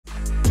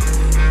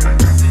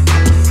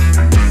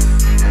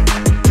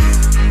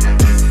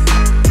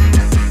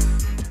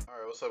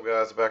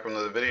guys, back with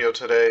another video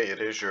today. It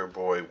is your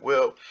boy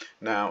Will.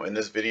 Now in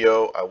this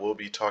video I will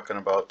be talking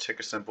about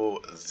ticker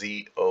symbol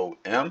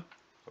ZOM.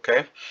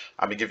 Okay,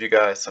 I'll be giving you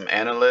guys some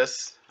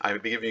analysts. I'll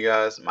be giving you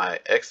guys my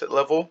exit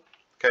level,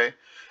 okay,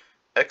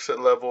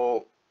 exit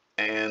level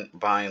and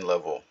buying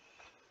level.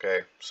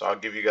 Okay, so I'll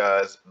give you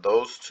guys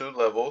those two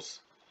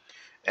levels.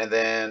 And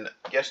then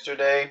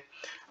yesterday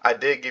I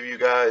did give you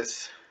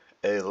guys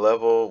a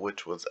level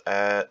which was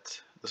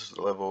at, this is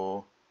the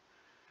level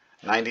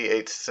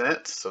 98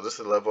 cents. So this is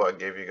the level I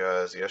gave you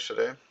guys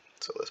yesterday.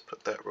 So let's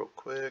put that real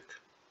quick.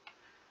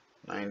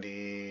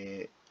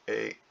 98.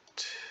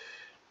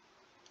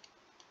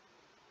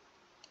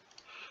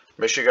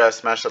 Make sure you guys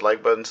smash the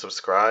like button,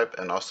 subscribe,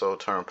 and also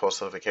turn on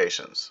post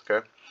notifications.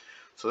 Okay.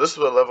 So this is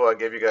the level I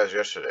gave you guys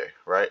yesterday,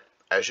 right?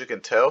 As you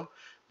can tell,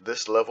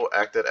 this level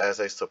acted as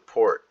a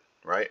support,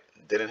 right?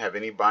 Didn't have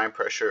any buying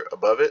pressure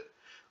above it,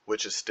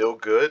 which is still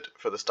good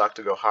for the stock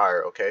to go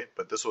higher, okay?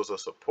 But this was a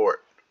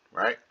support,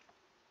 right?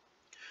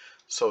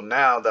 So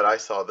now that I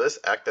saw this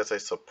act as a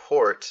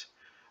support,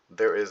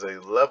 there is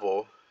a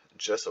level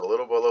just a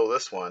little below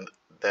this one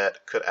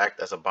that could act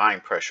as a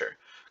buying pressure,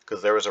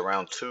 because there was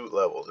around two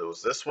levels. It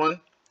was this one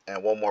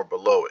and one more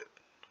below it.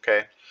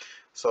 Okay,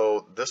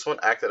 so this one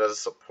acted as a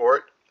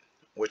support,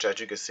 which as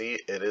you can see,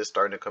 it is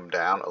starting to come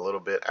down a little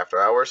bit after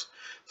hours.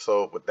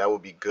 So that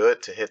would be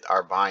good to hit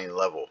our buying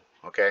level.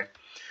 Okay,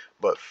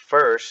 but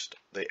first,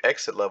 the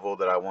exit level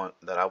that I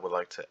would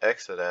like to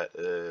exit at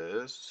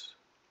is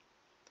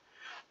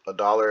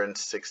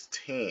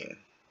 $1.16.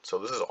 So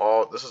this is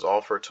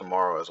all for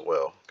tomorrow as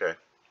well. Okay,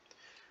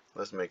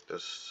 let's make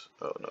this,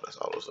 oh no, that's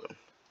auto zoom.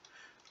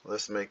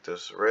 Let's make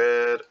this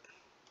red.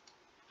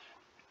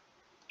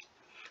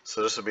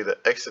 So this will be the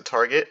exit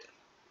target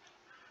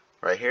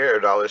right here,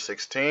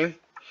 $1.16.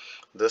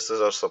 This is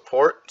our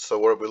support. So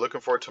what we're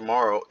looking for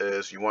tomorrow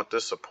is you want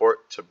this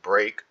support to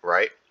break,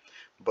 right?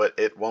 But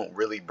it won't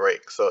really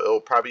break. So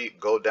it'll probably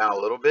go down a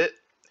little bit,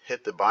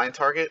 hit the buying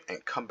target,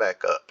 and come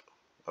back up.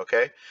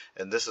 Okay,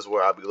 and this is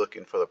where I'll be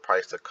looking for the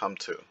price to come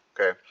to.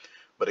 Okay,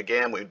 but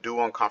again, we do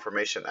want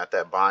confirmation at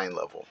that buying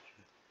level.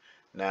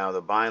 Now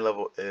the buying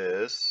level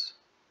is,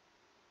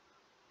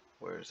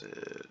 where is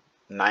it?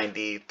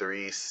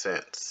 93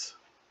 cents.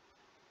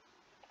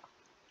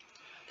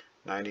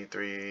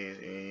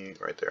 93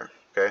 right there.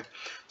 Okay,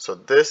 so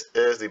this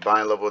is the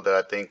buying level that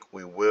I think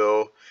we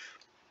will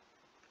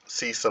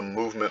see some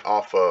movement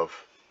off of.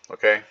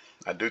 Okay,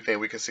 I do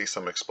think we can see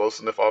some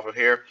explosiveness off of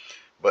here,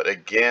 but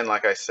again,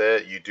 like I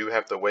said, you do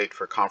have to wait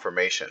for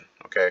confirmation.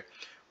 Okay,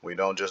 we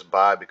don't just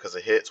buy because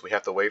it hits. We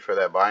have to wait for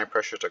that buying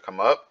pressure to come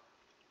up,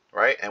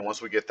 right? And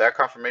once we get that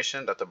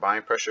confirmation that the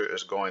buying pressure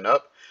is going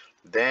up,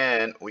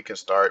 then we can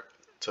start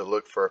to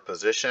look for a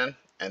position,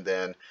 and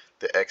then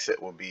the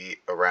exit will be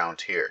around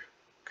here.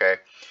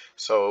 Okay,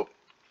 so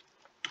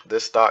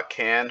this stock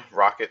can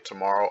rocket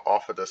tomorrow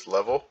off of this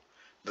level.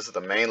 This is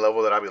the main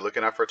level that I'll be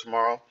looking at for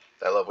tomorrow.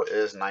 That level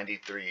is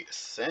 93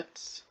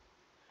 cents.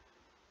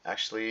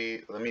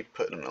 Actually, let me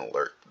put an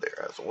alert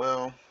there as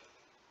well.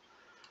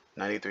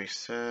 93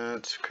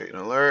 cents, create an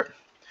alert.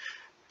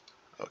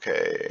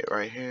 Okay,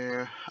 right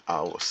here,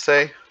 I will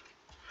say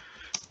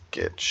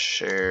get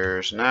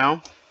shares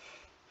now.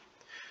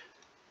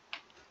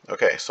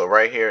 Okay, so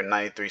right here,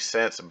 93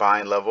 cents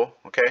buying level.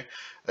 Okay,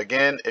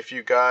 again, if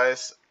you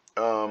guys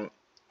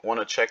want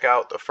to check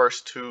out the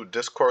first two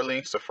Discord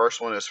links, the first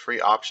one is free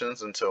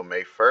options until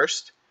June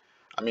 1st.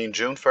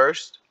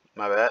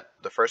 My bad.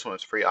 The first one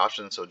is free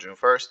options until June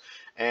 1st.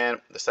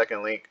 And the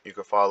second link, you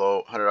can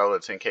follow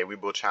 $100 10K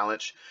Webull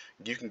challenge.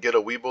 You can get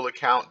a Webull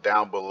account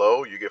down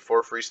below. You get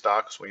 4 free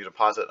stocks when you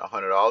deposit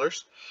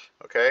 $100.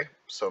 Okay,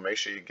 so make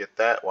sure you get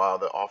that while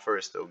the offer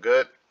is still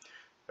good.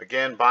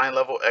 Again, buying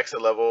level,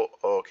 exit level.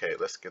 Okay,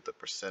 let's get the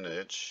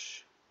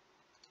percentage.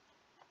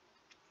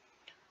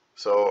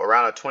 So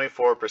around a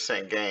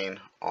 24% gain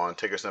on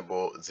ticker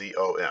symbol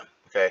ZOM.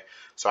 Okay,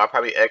 so I'll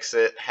probably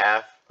exit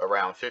half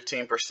around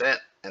 15%,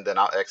 and then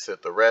I'll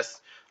exit the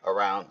rest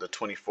around the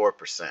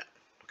 24%.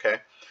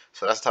 Okay,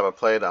 so that's the type of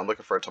play that I'm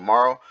looking for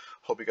tomorrow.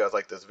 Hope you guys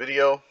like this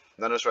video.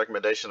 None of this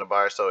recommendation to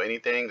buy or sell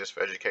anything, just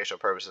for educational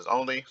purposes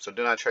only. So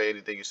do not trade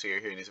anything you see or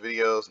hear in these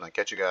videos, and I'll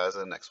catch you guys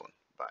in the next one.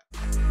 Bye.